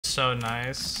so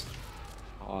nice.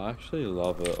 Oh, I actually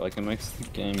love it. Like, it makes the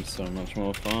game so much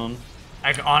more fun.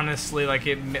 Like honestly,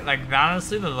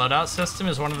 honestly, the loadout system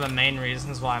is one of the main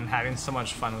reasons why I'm having so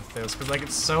much fun with this. Cause like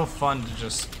it's so fun to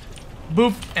just,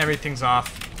 boop, everything's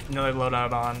off, another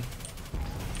loadout on.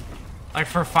 Like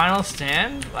for Final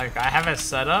Stand, like I have a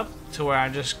setup to where I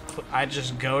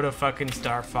just go to fucking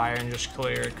Starfire and just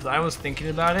clear. Cause I was thinking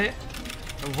about it.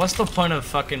 What's the point of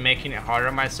fucking making it harder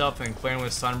on myself than clearing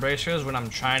with Sunbracers when I'm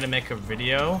trying to make a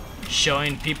video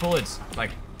showing people it's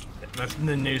like. That's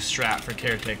the new strat for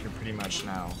Caretaker pretty much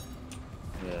now.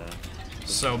 Yeah.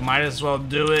 So might as well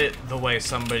do it the way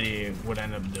somebody would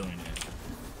end up doing it.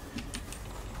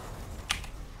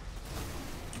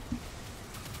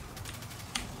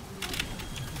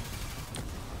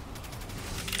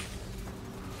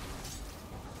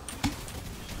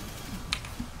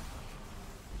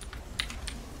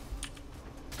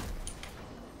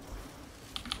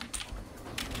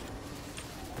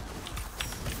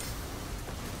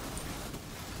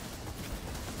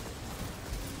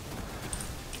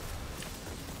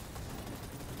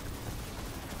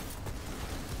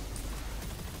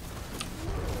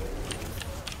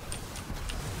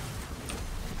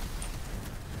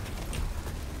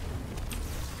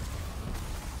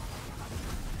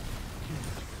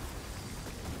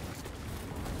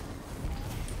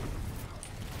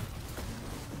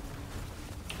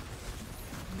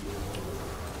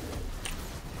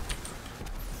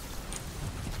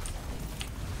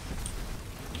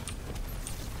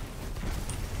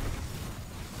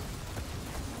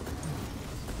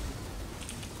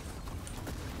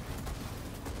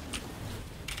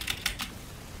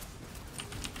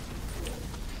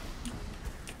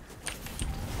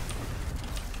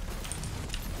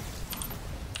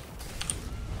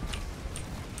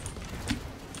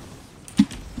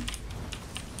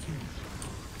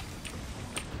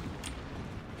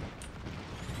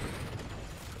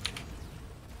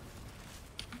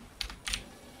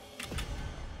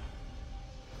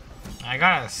 I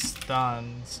got a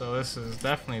stun, so this is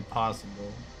definitely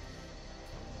possible.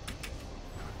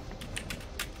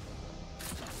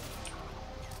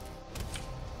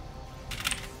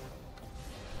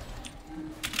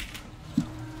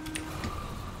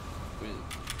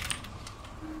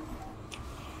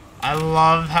 I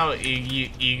love how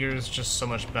Eager is just so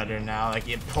much better now. Like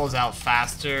it pulls out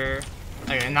faster,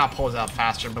 like not pulls out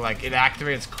faster, but like it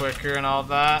activates quicker and all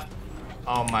that.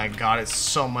 Oh my god, it's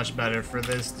so much better for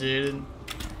this, dude.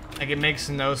 Like it makes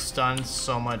no stuns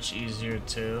so much easier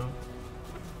too.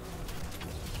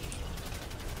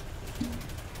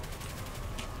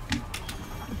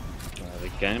 The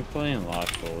gameplay in Life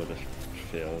Forward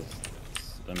feels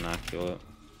immaculate.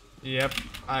 Yep,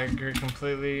 I agree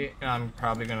completely. And I'm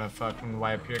probably gonna fucking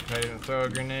wipe here because I didn't throw a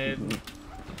grenade.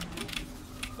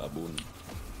 Baboon.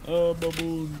 Oh,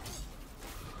 baboon.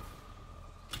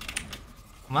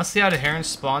 Unless the Adherents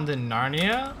spawned in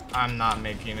Narnia, I'm not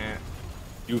making it.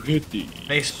 You hit these.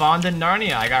 They spawned in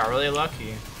Narnia. I got really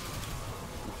lucky.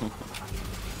 Do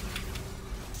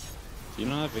you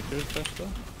not have Victor's Best though?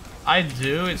 I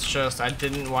do. It's just I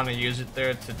didn't want to use it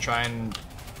there to try and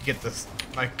get this.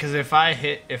 Like, cause if I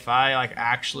like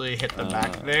actually hit the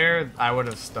back there, I would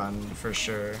have stunned for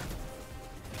sure.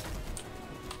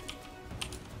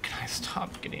 Can I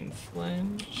stop getting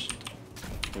flinched?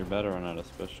 You're better run out of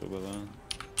special with that.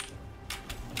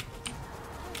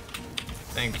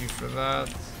 Thank you for that.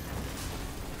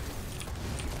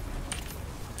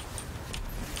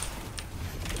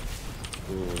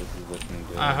 Ooh, this is looking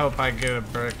good. I hope I get a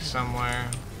brick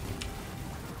somewhere.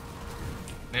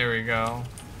 There we go.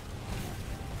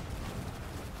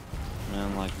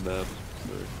 Man, like that.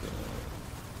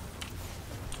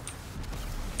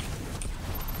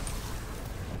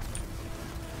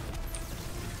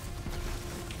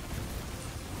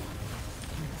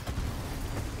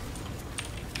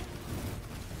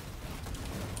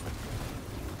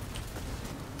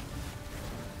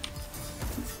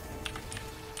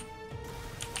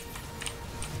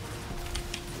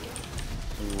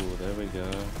 Ooh, there we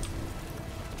go.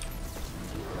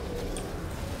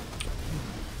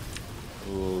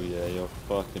 Oh yeah, you're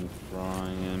fucking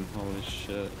frying him. Holy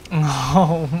shit.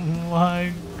 Oh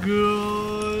my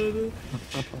god.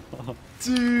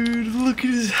 Dude, look at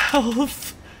his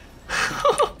health.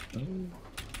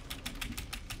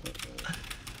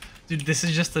 Dude, this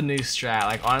is just a new strat.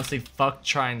 Like honestly, fuck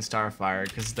trying Starfire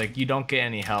because like you don't get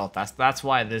any health. That's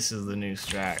why this is the new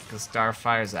strat. Because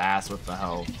Starfire's ass with the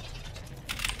health.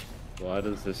 Why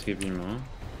does this give you more?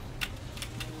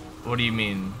 What do you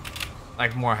mean?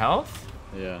 Like more health?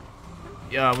 Yeah.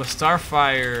 Yeah, with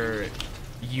Starfire,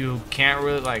 you can't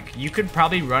really, like, you could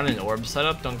probably run an orb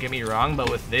setup, don't get me wrong, but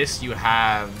with this you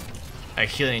have a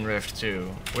healing rift too.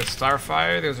 With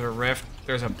Starfire, there's a rift,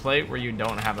 there's a plate where you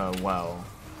don't have a well,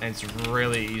 and it's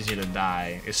really easy to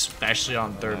die, especially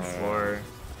on 3rd floor.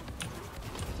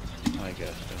 I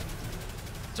guess.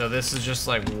 So this is just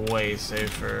like way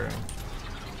safer.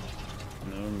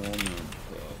 No moment,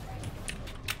 bro.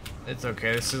 It's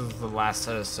okay, this is the last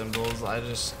set of symbols. I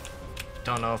just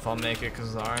don't know if I'll make it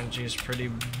because the RNG is pretty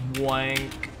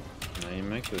blank. Now you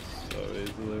make this so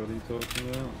easily, what are you talking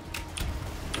about?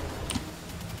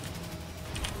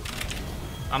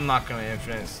 I'm not gonna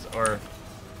infinite, or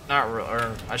not real,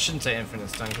 or I shouldn't say infinite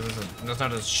stun because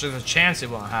there's a chance it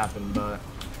won't happen, but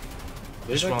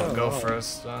just won't go for a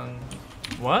stun.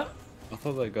 What? I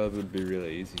thought that guy would be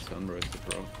really easy Sunbracer,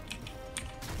 bro.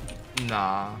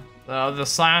 Nah. The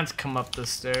Scions come up the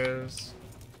stairs.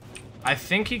 I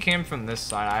think he came from this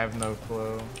side. I have no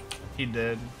clue. He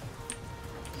did.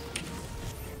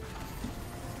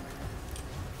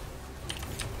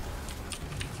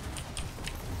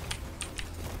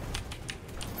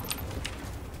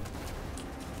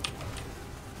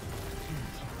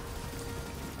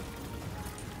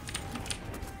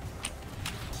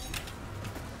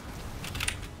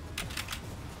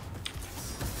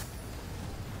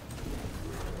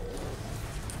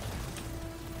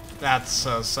 That's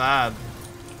so sad.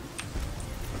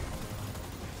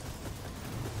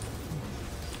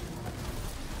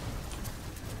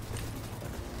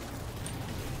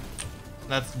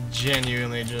 That's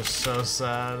genuinely just so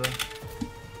sad.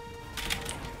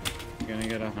 You gonna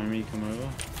get a homie come over?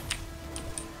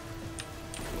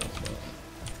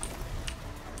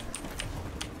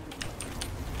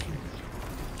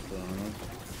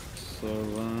 So,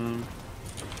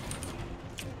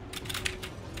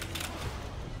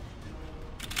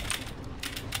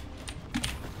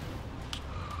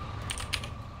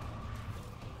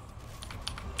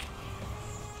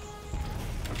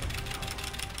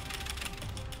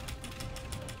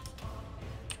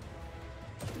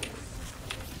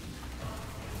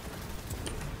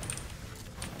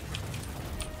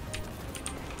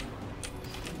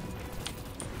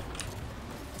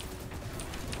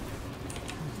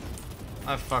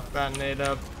 I fucked that nade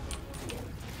up.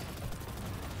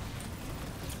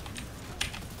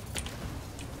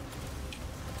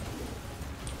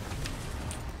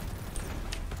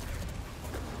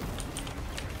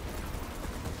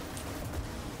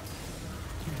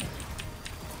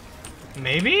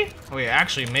 Maybe? Wait,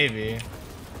 actually, maybe.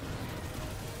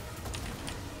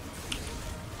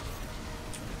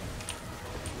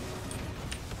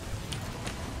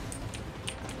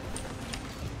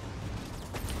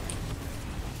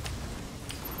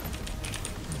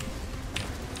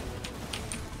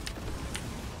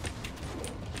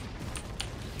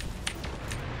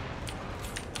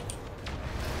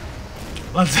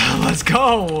 Let's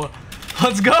go.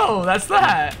 Let's go. That's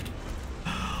that.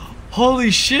 Holy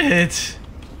shit.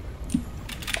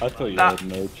 I thought you had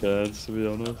no chance, to be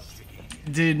honest.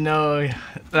 Dude, no.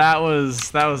 That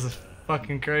was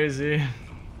fucking crazy.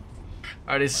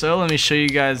 Alrighty, so let me show you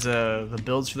guys the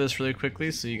builds for this really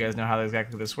quickly so you guys know how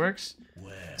exactly this works.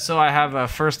 So I have a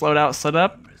first loadout set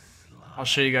up. I'll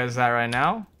show you guys that right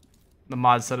now. The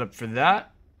mod setup for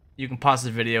that. You can pause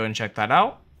the video and check that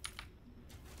out.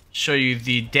 Show you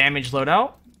the damage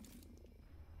loadout.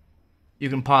 You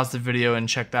can pause the video and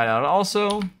check that out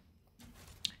also.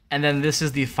 And then this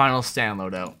is the final stand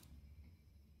loadout.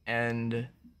 And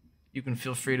you can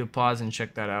feel free to pause and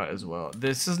check that out as well.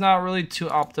 This is not really too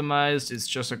optimized. It's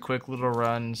just a quick little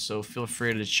run. So feel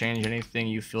free to change anything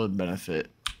you feel would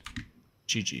benefit.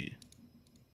 GG.